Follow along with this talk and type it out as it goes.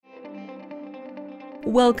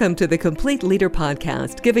Welcome to the Complete Leader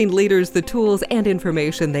Podcast, giving leaders the tools and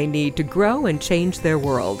information they need to grow and change their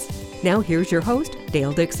worlds. Now here's your host,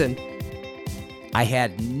 Dale Dixon. I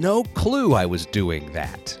had no clue I was doing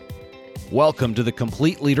that. Welcome to the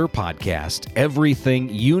Complete Leader Podcast, everything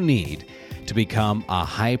you need to become a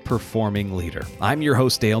high-performing leader. I'm your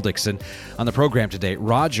host, Dale Dixon. On the program today,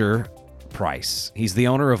 Rodger Price. He's the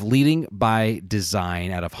owner of Leading by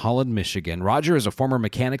Design out of Holland, Michigan. Rodger is a former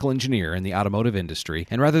mechanical engineer in the automotive industry,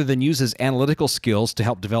 and rather than use his analytical skills to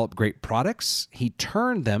help develop great products, he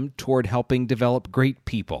turned them toward helping develop great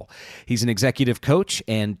people. He's an executive coach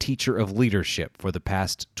and teacher of leadership for the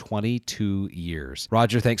past 22 years.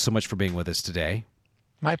 Rodger, thanks so much for being with us today.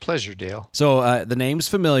 My pleasure, Dale. So the name's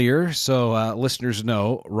familiar, so listeners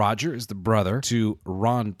know Rodger is the brother to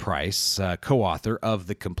Ron Price, co-author of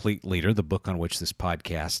The Complete Leader, the book on which this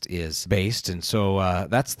podcast is based. And so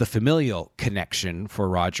that's the familial connection for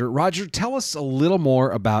Rodger. Rodger, tell us a little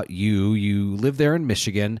more about you. You live there in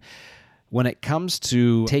Michigan. When it comes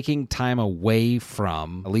to taking time away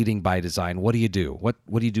from Leading by Design, what do you do? What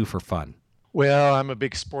do you do for fun? Well, I'm a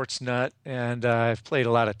big sports nut, and I've played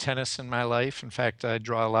a lot of tennis in my life. In fact, I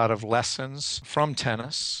draw a lot of lessons from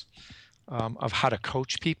tennis of how to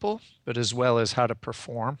coach people, but as well as how to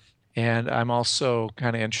perform. And I'm also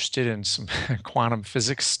kind of interested in some quantum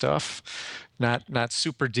physics stuff. Not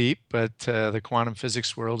super deep, but the quantum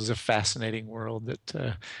physics world is a fascinating world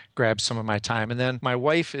that grabs some of my time. And then my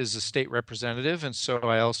wife is a state representative, and so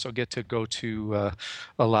I also get to go to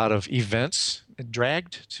a lot of events.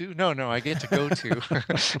 Dragged to? No, I get to go to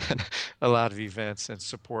a lot of events and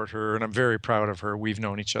support her, and I'm very proud of her. We've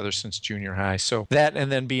known each other since junior high. So that,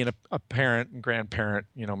 and then being a parent and grandparent,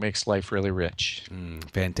 makes life really rich.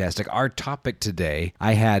 Fantastic. Our topic today,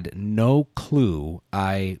 I had no clue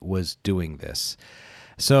I was doing this.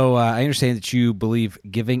 So I understand that you believe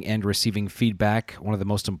giving and receiving feedback, one of the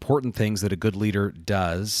most important things that a good leader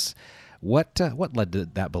does. What led to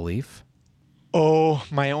that belief? Oh,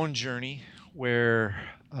 my own journey, where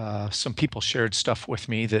some people shared stuff with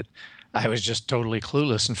me that I was just totally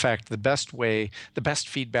clueless. In fact, the best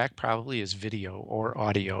feedback probably is video or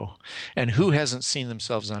audio. And who hasn't seen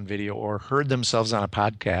themselves on video or heard themselves on a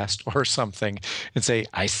podcast or something and say,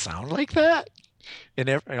 I sound like that? And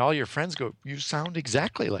all your friends go, you sound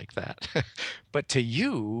exactly like that. But to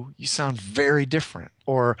you sound very different.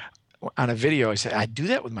 Or on a video, I say, I do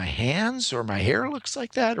that with my hands, or my hair looks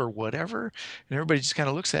like that, or whatever. And everybody just kind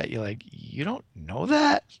of looks at you like, you don't know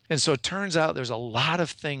that? And so it turns out there's a lot of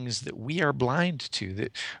things that we are blind to,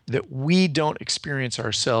 that we don't experience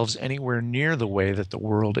ourselves anywhere near the way that the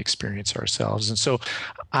world experiences ourselves. And so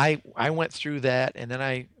I went through that, and then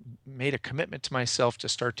I made a commitment to myself to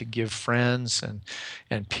start to give friends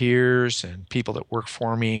and peers and people that work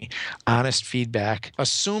for me honest feedback,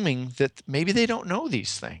 assuming that maybe they don't know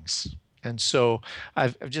these things. And so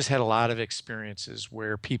I've just had a lot of experiences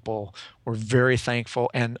where people were very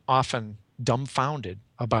thankful and often dumbfounded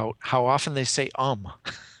about how often they say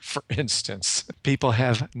for instance. People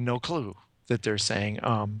have no clue that they're saying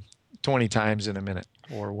 20 times in a minute,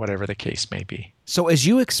 or whatever the case may be. So as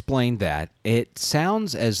you explained that, it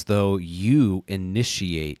sounds as though you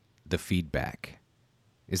initiate the feedback.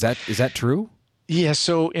 Is that true? Yeah,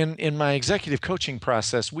 so in my executive coaching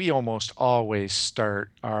process, we almost always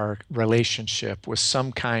start our relationship with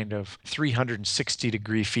some kind of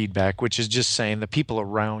 360-degree feedback, which is just saying the people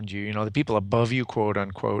around you, the people above you, quote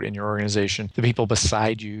unquote, in your organization, the people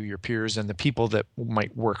beside you, your peers, and the people that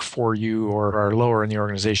might work for you or are lower in the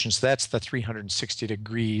organization. So that's the 360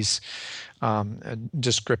 degrees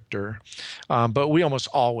descriptor. But we almost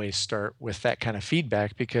always start with that kind of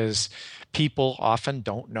feedback because people often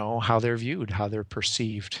don't know how they're viewed, how they're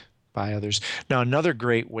perceived by others. Now, another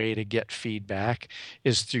great way to get feedback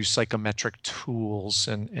is through psychometric tools.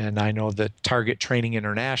 And I know that Target Training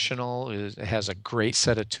International has a great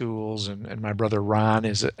set of tools, and my brother Ron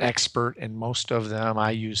is an expert in most of them.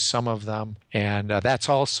 I use some of them, and that's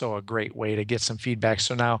also a great way to get some feedback.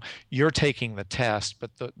 So now you're taking the test,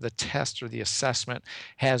 but the test or the assessment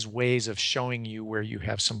has ways of showing you where you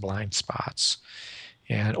have some blind spots.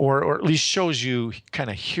 And or at least shows you kind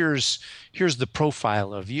of here's the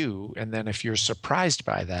profile of you, and then if you're surprised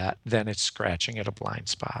by that, then it's scratching at a blind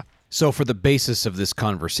spot. So for the basis of this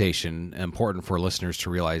conversation, important for listeners to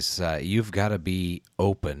realize you've got to be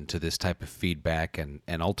open to this type of feedback and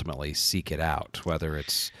ultimately seek it out, whether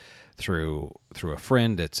it's through a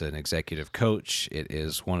friend, it's an executive coach, it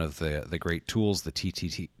is one of the great tools the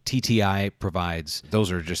TTI provides.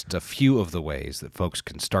 Those are just a few of the ways that folks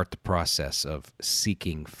can start the process of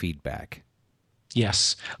seeking feedback.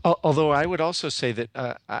 Yes. Although I would also say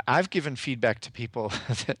that I've given feedback to people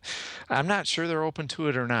that I'm not sure they're open to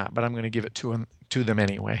it or not, but I'm going to give it to them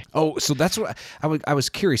anyway. Oh, so that's what I was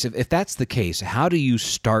curious. If that's the case, how do you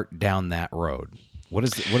start down that road? What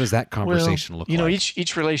does that Well, conversation look like?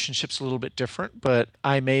 each relationship's a little bit different, but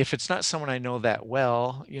I may, if it's not someone I know that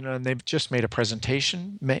well, and they've just made a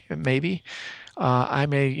presentation, maybe, I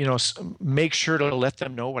may, make sure to let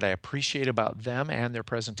them know what I appreciate about them and their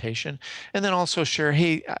presentation, and then also share,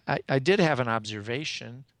 hey, I did have an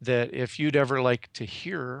observation that if you'd ever like to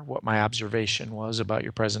hear what my observation was about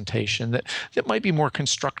your presentation, that might be more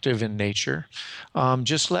constructive in nature,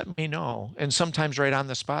 just let me know. And sometimes right on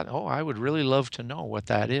the spot, oh, I would really love to know what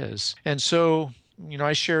that is. And so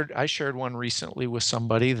I shared one recently with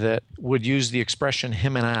somebody that would use the expression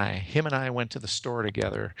him and I. Him and I went to the store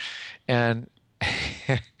together, and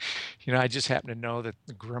I just happen to know that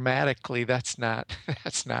grammatically that's not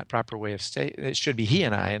proper way of saying it. It should be he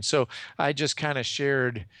and I. And so I just kind of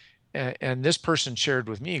shared, and this person shared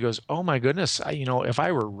with me. He goes, "Oh my goodness, if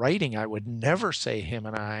I were writing, I would never say him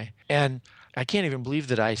and I." And I can't even believe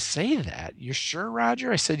that I say that. "You sure,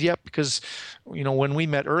 Rodger?" I said, "Yep," because, when we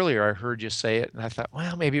met earlier, I heard you say it, and I thought,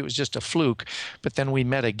 well, maybe it was just a fluke. But then we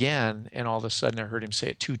met again, and all of a sudden I heard him say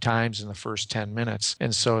it 2 times in the first 10 minutes.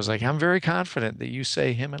 And so I was like, I'm very confident that you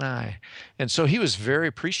say him and I. And so he was very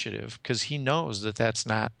appreciative because he knows that that's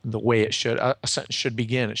not the way it should. A sentence should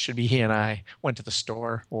begin. It should be he and I went to the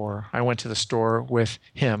store, or I went to the store with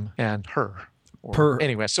him and her.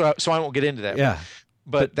 Anyway, so I won't get into that. Yeah.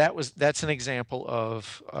 But that's an example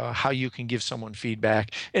of how you can give someone feedback.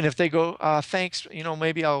 And if they go, thanks,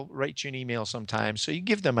 maybe I'll write you an email sometime. So you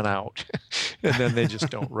give them an out, and then they just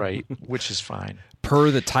don't write, which is fine. Per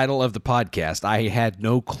the title of the podcast, I had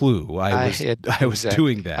no clue I was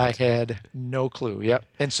doing that. I had no clue. Yep.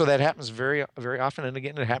 And so that happens very, very often. And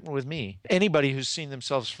again, it happened with me. Anybody who's seen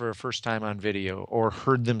themselves for a first time on video or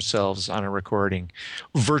heard themselves on a recording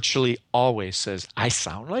virtually always says, I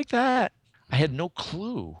sound like that. I had no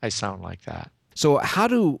clue I sound like that. So how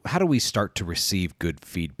do we start to receive good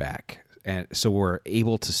feedback, and so we're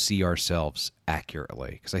able to see ourselves accurately?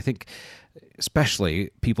 Because I think especially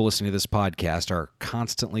people listening to this podcast are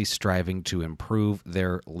constantly striving to improve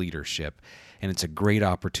their leadership, and it's a great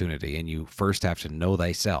opportunity, and you first have to know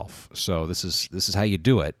thyself. So this is how you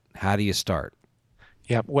do it. How do you start?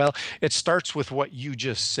 Yeah, well, it starts with what you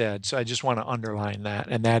just said. So I just want to underline that.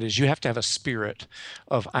 And that is, you have to have a spirit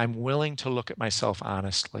of, I'm willing to look at myself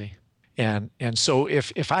honestly. And so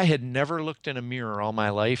if I had never looked in a mirror all my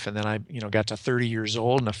life, and then I got to 30 years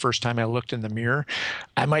old, and the first time I looked in the mirror,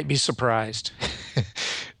 I might be surprised.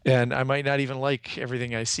 And I might not even like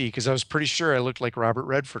everything I see, because I was pretty sure I looked like Robert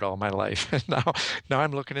Redford all my life. And now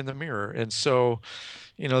I'm looking in the mirror. And so,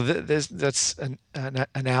 that's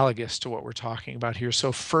analogous to what we're talking about here.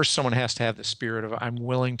 So first, someone has to have the spirit of, I'm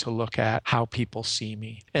willing to look at how people see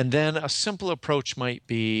me. And then a simple approach might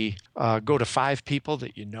be go to 5 people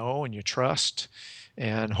that you know and you trust.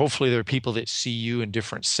 And hopefully there are people that see you in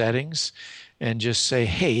different settings, and just say,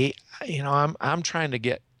 hey, I'm trying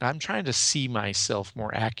to see myself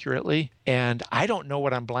more accurately, and I don't know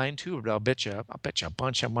what I'm blind to, but I'll bet you a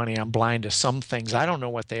bunch of money I'm blind to some things. I don't know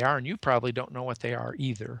what they are, and you probably don't know what they are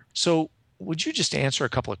either. So would you just answer a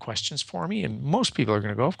couple of questions for me? And most people are going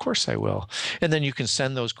to go, of course I will. And then you can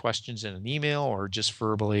send those questions in an email or just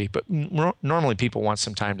verbally, but normally people want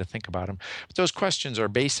some time to think about them. But those questions are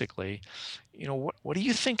basically, what do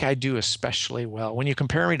you think I do especially well? When you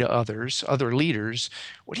compare me to other leaders,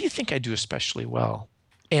 what do you think I do especially well?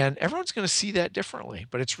 And everyone's going to see that differently,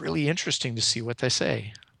 but it's really interesting to see what they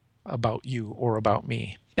say about you or about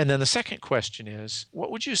me. And then the second question is, what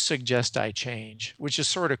would you suggest I change? Which is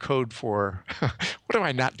sort of code for, what do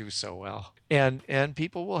I not do so well? And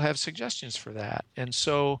people will have suggestions for that. And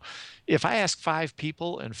so if I ask 5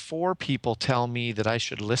 people and 4 people tell me that I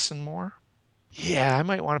should listen more, yeah, I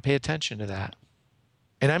might want to pay attention to that.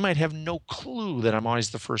 And I might have no clue that I'm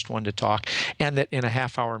always the first one to talk, and that in a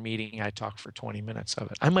half-hour meeting, I talk for 20 minutes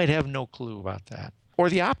of it. I might have no clue about that. Or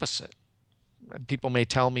the opposite. People may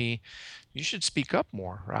tell me, you should speak up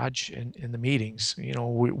more, Raj, in the meetings.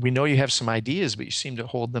 We know you have some ideas, but you seem to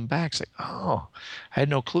hold them back. It's like, oh, I had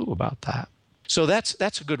no clue about that. So that's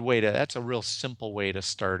a good way that's a real simple way to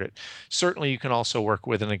start it. Certainly, you can also work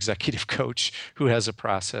with an executive coach who has a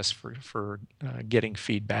process for getting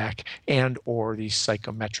feedback and or these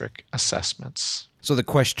psychometric assessments. So the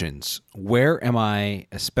questions: where am I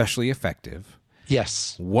especially effective?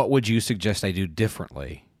 Yes. What would you suggest I do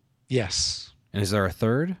differently? Yes. And is there a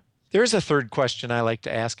third? There's a third question I like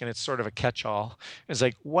to ask, and it's sort of a catch-all. It's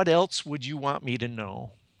like, what else would you want me to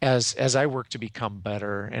know? as I work to become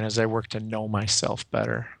better and as I work to know myself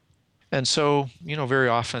better. And so, very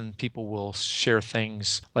often people will share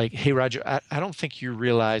things like, "Hey, Rodger, I don't think you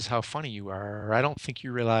realize how funny you are, or I don't think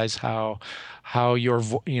you realize how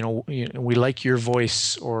we like your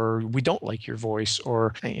voice, or we don't like your voice,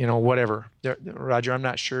 or whatever. Rodger, I'm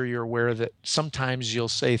not sure you're aware that sometimes you'll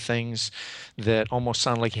say things that almost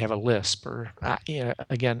sound like you have a lisp, or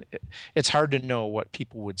again, it's hard to know what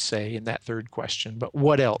people would say in that third question. But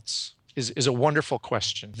what else?" Is a wonderful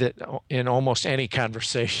question that in almost any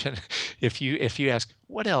conversation, if you ask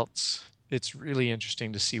what else, it's really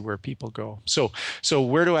interesting to see where people go. So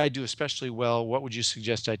where do I do especially well? What would you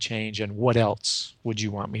suggest I change, and what else would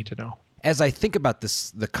you want me to know? As I think about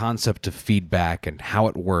the concept of feedback and how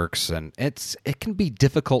it works, and it can be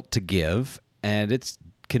difficult to give, and it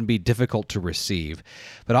can be difficult to receive,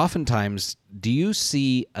 but oftentimes, do you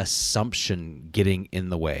see assumption getting in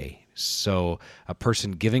the way? So a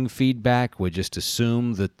person giving feedback would just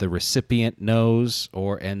assume that the recipient knows,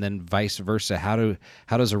 and then vice versa.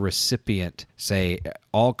 How does a recipient say,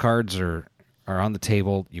 all cards are on the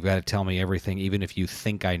table, you've got to tell me everything, even if you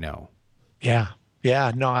think I know? Yeah.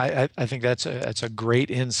 Yeah, no, I think that's a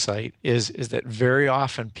great insight. Is that very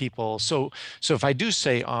often people. So if I do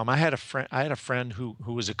say I had a friend who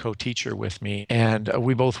was a co-teacher with me, and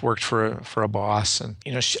we both worked for a boss, and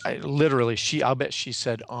I'll bet she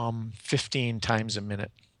said 15 times a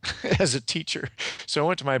minute as a teacher. So I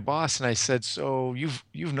went to my boss and I said, "So you've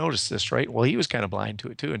noticed this, right?" Well, he was kind of blind to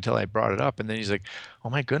it too until I brought it up, and then he's like, "Oh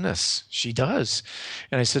my goodness, she does."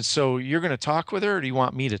 And I said, "So you're going to talk with her, or do you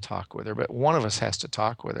want me to talk with her? But one of us has to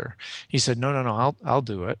talk with her." He said, "No, I'll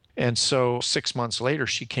do it." And so 6 months later,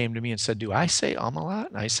 she came to me and said, "Do I say a lot?"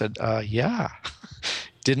 And I said, "Yeah."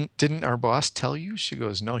 Didn't our boss tell you?" She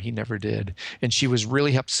goes, "No, he never did." And she was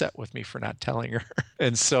really upset with me for not telling her.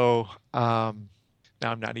 And so,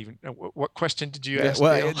 now I'm not even. What question did you ask?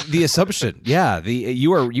 Well, the assumption, yeah. You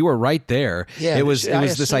were right there. Yeah, it was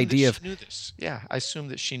this idea of. She knew this. Yeah, I assumed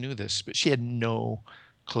that she knew this, but she had no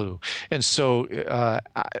clue. And so,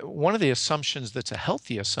 one of the assumptions that's a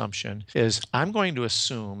healthy assumption is I'm going to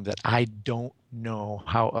assume that I don't know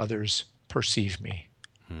how others perceive me.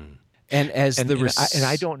 And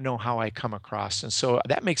I don't know how I come across. And so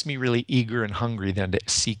that makes me really eager and hungry then to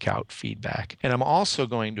seek out feedback. And I'm also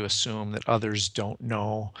going to assume that others don't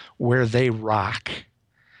know where they rock,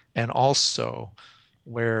 and also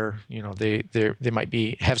where, they might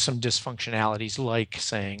have some dysfunctionalities, like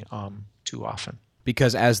saying too often.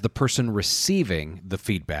 Because as the person receiving the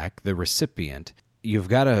feedback, the recipient,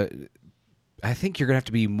 I think you're going to have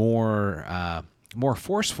to be more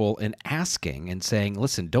forceful in asking and saying,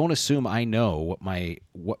 "Listen, don't assume I know what my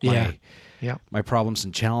problems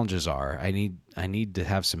and challenges are. I need to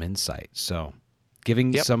have some insight." So,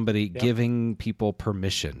 giving people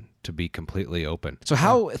permission to be completely open. So,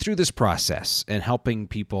 how through this process and helping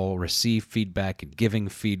people receive feedback and giving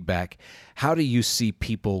feedback, how do you see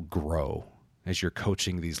people grow as you're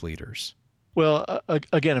coaching these leaders? Well,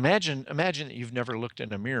 again, imagine that you've never looked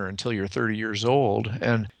in a mirror until you're 30 years old,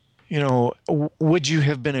 and would you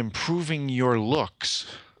have been improving your looks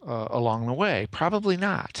along the way? Probably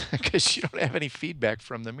not, because you don't have any feedback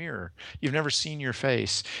from the mirror. You've never seen your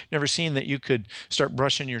face, never seen that you could start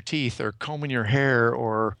brushing your teeth or combing your hair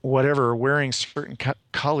or whatever, wearing certain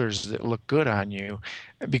colors that look good on you,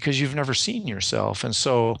 because you've never seen yourself. And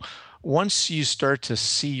so once you start to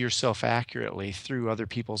see yourself accurately through other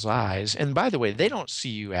people's eyes, and by the way, they don't see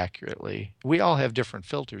you accurately. We all have different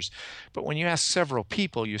filters. But when you ask several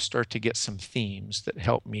people, you start to get some themes that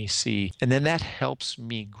help me see. And then that helps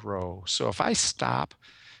me grow. So if I stop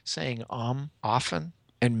saying often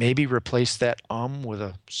and maybe replace that with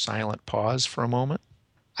a silent pause for a moment,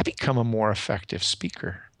 I become a more effective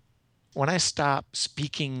speaker. When I stop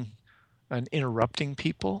speaking and interrupting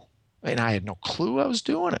people, and I had no clue I was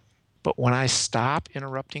doing it, but when I stop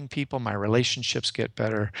interrupting people, my relationships get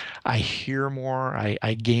better. I hear more.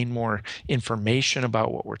 I gain more information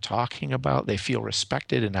about what we're talking about. They feel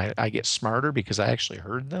respected, and I get smarter because I actually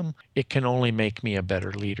heard them. It can only make me a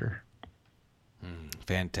better leader.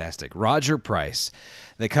 Fantastic. Rodger Price.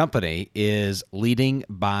 The company is Leading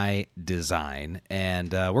by Design,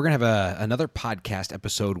 and we're going to have another podcast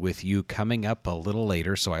episode with you coming up a little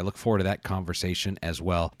later, so I look forward to that conversation as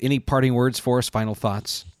well. Any parting words for us, final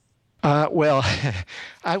thoughts? Well,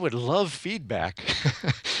 I would love feedback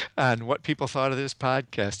on what people thought of this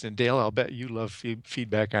podcast. And Dale, I'll bet you love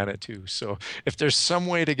feedback on it too. So if there's some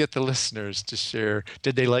way to get the listeners to share,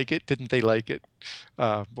 did they like it? Didn't they like it?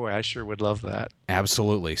 Boy, I sure would love that.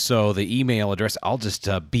 Absolutely. So the email address, I'll just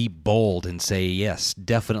be bold and say, yes,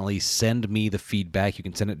 definitely send me the feedback. You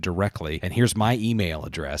can send it directly. And here's my email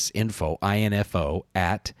address, info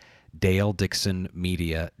at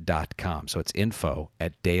daledixonmedia.com. So it's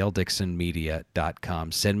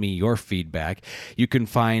info@daledixonmedia.com. Send me your feedback. You can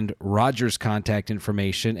find Rodger's contact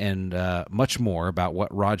information and much more about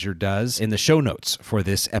what Rodger does in the show notes for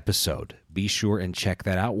this episode. Be sure and check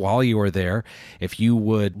that out. While you are there, if you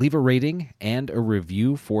would leave a rating and a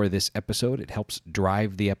review for this episode, it helps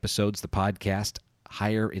drive the episodes, the podcast,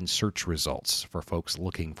 higher in search results for folks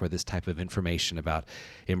looking for this type of information about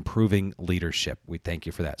improving leadership. We thank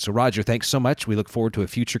you for that. So, Rodger, thanks so much. We look forward to a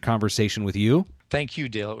future conversation with you. Thank you,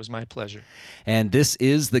 Dale. It was my pleasure. And this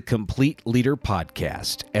is the Complete Leader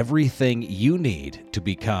Podcast, everything you need to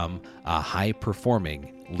become a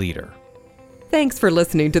high-performing leader. Thanks for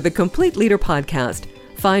listening to the Complete Leader Podcast.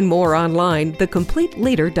 Find more online,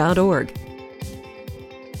 thecompleteleader.org.